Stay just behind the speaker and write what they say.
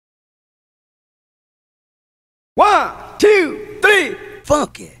One, two, three,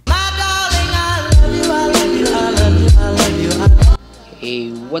 funk it.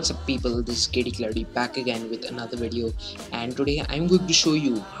 Hey, what's up people, this is Katie Clardy back again with another video, and today I'm going to show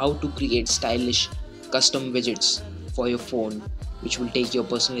you how to create stylish custom widgets for your phone which will take your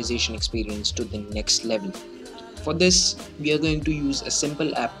personalization experience to the next level. For this, we are going to use a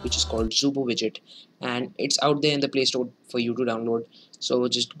simple app which is called Zooper Widget, and it's out there in the Play Store for you to download. So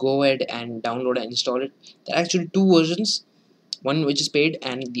just go ahead and download and install it. There are actually two versions, one which is paid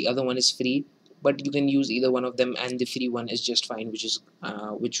and the other one is free, but you can use either one of them, and the free one is just fine, which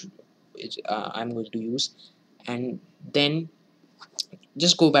I'm going to use. And then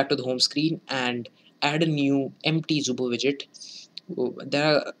just go back to the home screen and add a new empty Zooper widget.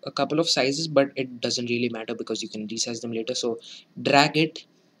 There are a couple of sizes, but it doesn't really matter because you can resize them later. So drag it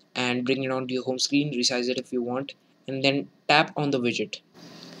and bring it onto your home screen, resize it if you want, and then tap on the widget.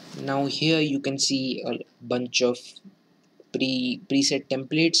 Now here you can see a bunch of preset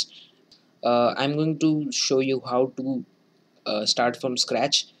templates. I'm going to show you how to start from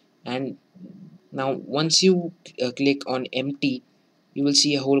scratch. And now once you click on empty, you will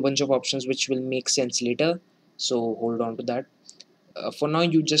see a whole bunch of options which will make sense later, so hold on to that. For now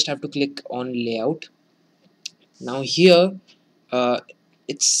you just have to click on layout. Now here uh,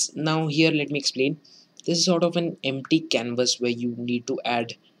 let me explain. This is sort of an empty canvas where you need to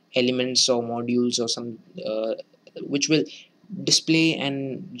add elements or modules or some which will display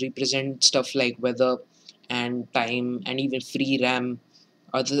and represent stuff like weather and time and even free RAM,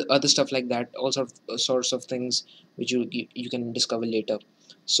 other stuff like that, all sorts of things which you can discover later.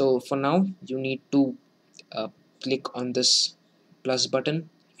 So for now you need to uh, click on this plus button,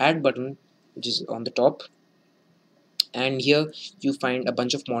 add button, which is on the top, and here you find a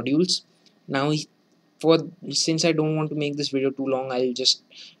bunch of modules. Now for since I don't want to make this video too long, I'll just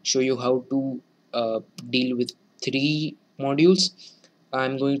show you how to deal with three modules.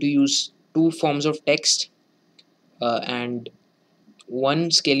 I'm going to use two forms of text and one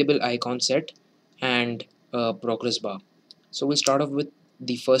scalable icon set and a progress bar. So we'll start off with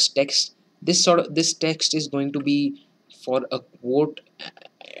the first text. This text is going to be for a quote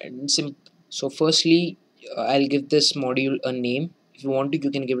and so firstly, I'll give this module a name. If you want to, you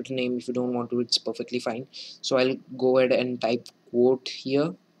can give it a name. If you don't want to, it's perfectly fine. So I'll go ahead and type quote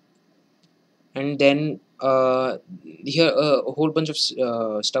here, and then here a whole bunch of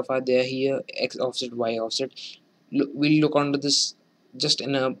stuff are there here: x offset, y offset. We'll look onto this just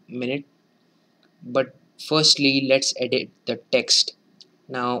in a minute, but firstly let's edit the text.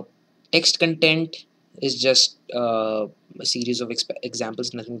 Now text content is just a series of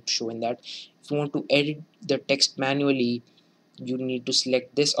examples, nothing to show in that. If you want to edit the text manually, you need to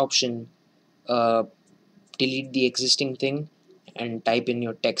select this option, uh, delete the existing thing and type in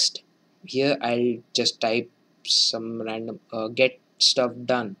your text. Here I'll just type some random get stuff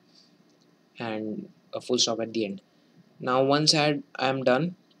done and a full stop at the end. Now once I'm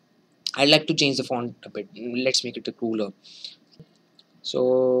done, I'd like to change the font a bit. Let's make it a cooler.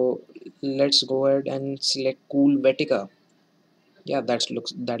 So let's go ahead and select Cool Vetica. Yeah, that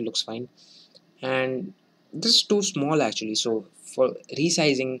looks fine. And this is too small actually. So for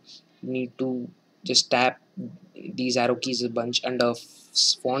resizing, you need to just tap these arrow keys a bunch under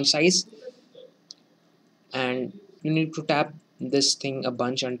font size, and you need to tap this thing a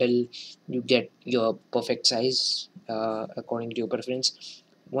bunch until you get your perfect size according to your preference.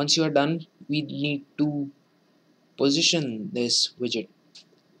 Once you are done, we need to position this widget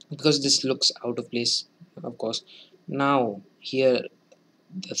because this looks out of place, of course. Now here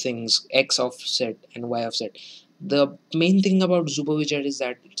the things x offset and y offset. The main thing about Zooper Widget is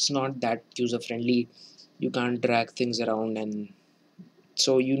that it's not that user friendly. You can't drag things around, and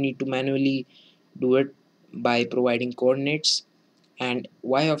so you need to manually do it by providing coordinates. And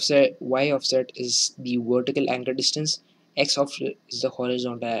y offset is the vertical anchor distance, x offset is the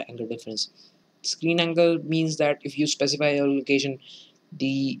horizontal anchor difference. Screen angle means that if you specify your location,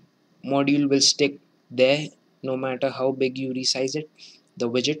 the module will stick there no matter how big you resize it, the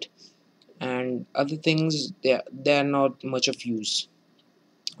widget. And other things, they are not much of use.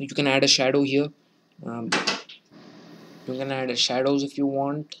 You can add a shadow here. um, you can add a shadows if you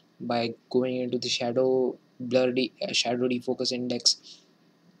want by going into the shadow defocus index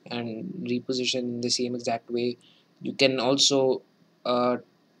and reposition in the same exact way. You can also uh,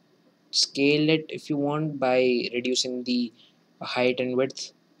 scale it if you want by reducing the height and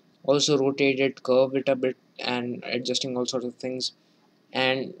width, also rotate it, curve it a bit, and adjusting all sorts of things.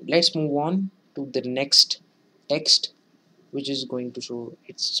 And let's move on to the next text, which is going to show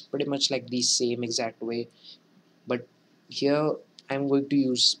it's pretty much like the same exact way, but here I'm going to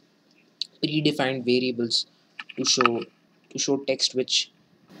use predefined variables to show text which,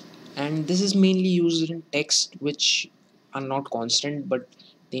 and this is mainly used in text which are not constant, but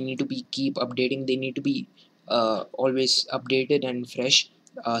they need to be keep updating. They need to be always updated and fresh.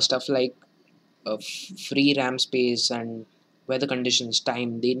 Stuff like free RAM space and weather conditions,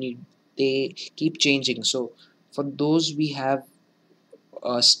 time, they keep changing. So for those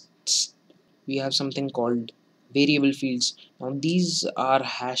uh, we have something called variable fields. Now these are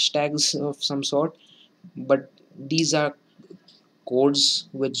hashtags of some sort, but these are codes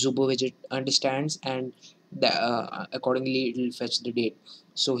which Zooper Widget understands, and accordingly it will fetch the date.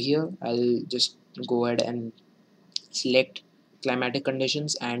 So here I'll just go ahead and select climatic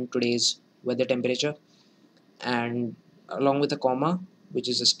conditions and today's weather temperature, and along with a comma, which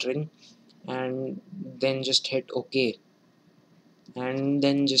is a string, and then just hit OK, and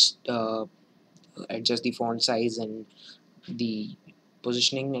then just adjust the font size and the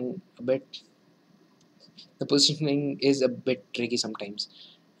positioning. And a bit, the positioning is a bit tricky sometimes,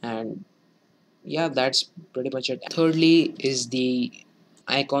 and yeah, that's pretty much it. Thirdly is the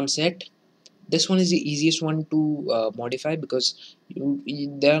icon set. This one is the easiest one to modify, because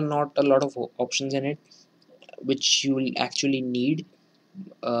there are not a lot of options in it which you will actually need.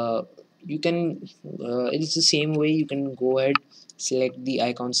 uh, you can it's the same way. You can go ahead, select the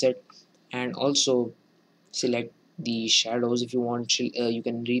icon set, and also select the shadows if you want. You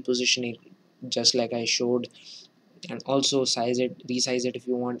can reposition it just like I showed, and also size it, resize it if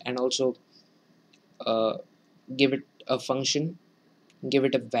you want, and also uh, give it a function, give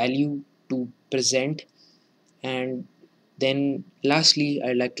it a value to present. And then lastly,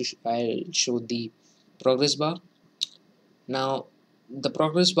 I'll show the progress bar. Now the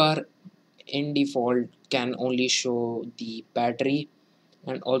progress bar in default can only show the battery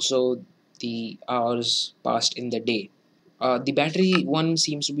and also the hours passed in the day. The battery one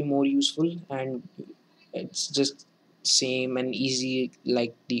seems to be more useful, and it's just same and easy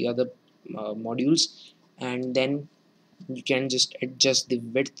like the other modules. And then you can just adjust the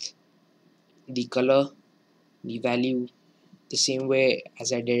width, the color, the value, the same way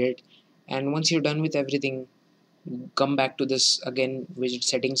as I did it. And once you're done with everything, come back to this again, widget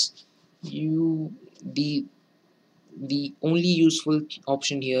settings. You the only useful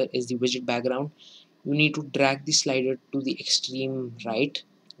option here is the widget background. You need to drag the slider to the extreme right,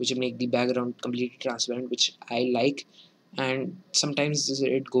 which will make the background completely transparent, which I like. And sometimes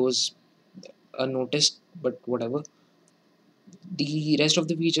it goes unnoticed, but whatever. The rest of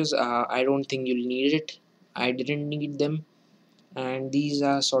the features, I don't think you'll need it. I didn't need them, and these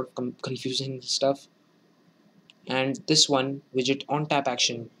are sort of confusing stuff. And this one, widget on tap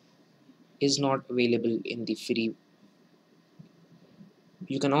action, is not available in the free.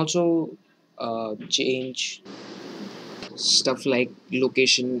 You can also change stuff like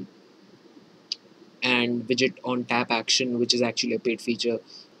location and widget on tap action, which is actually a paid feature.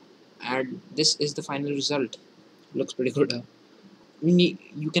 And this is the final result. Looks pretty good, huh?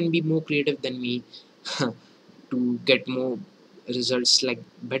 You can be more creative than me to get more results like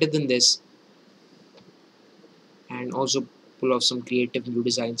better than this, and also pull off some creative new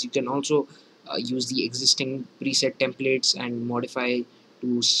designs. You can also use the existing preset templates and modify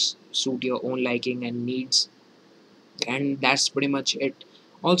to suit your own liking and needs. And that's pretty much it.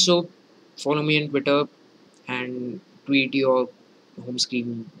 Also, follow me on Twitter and tweet your home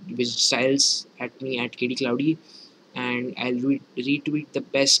screen widget styles at me at KDCloudy, and I'll retweet the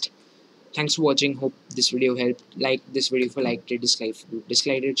best. Thanks for watching. Hope this video helped. Like this video if you liked it, dislike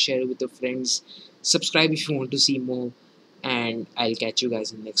it, share it with your friends, subscribe if you want to see more, and I'll catch you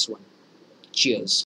guys in the next one. Cheers.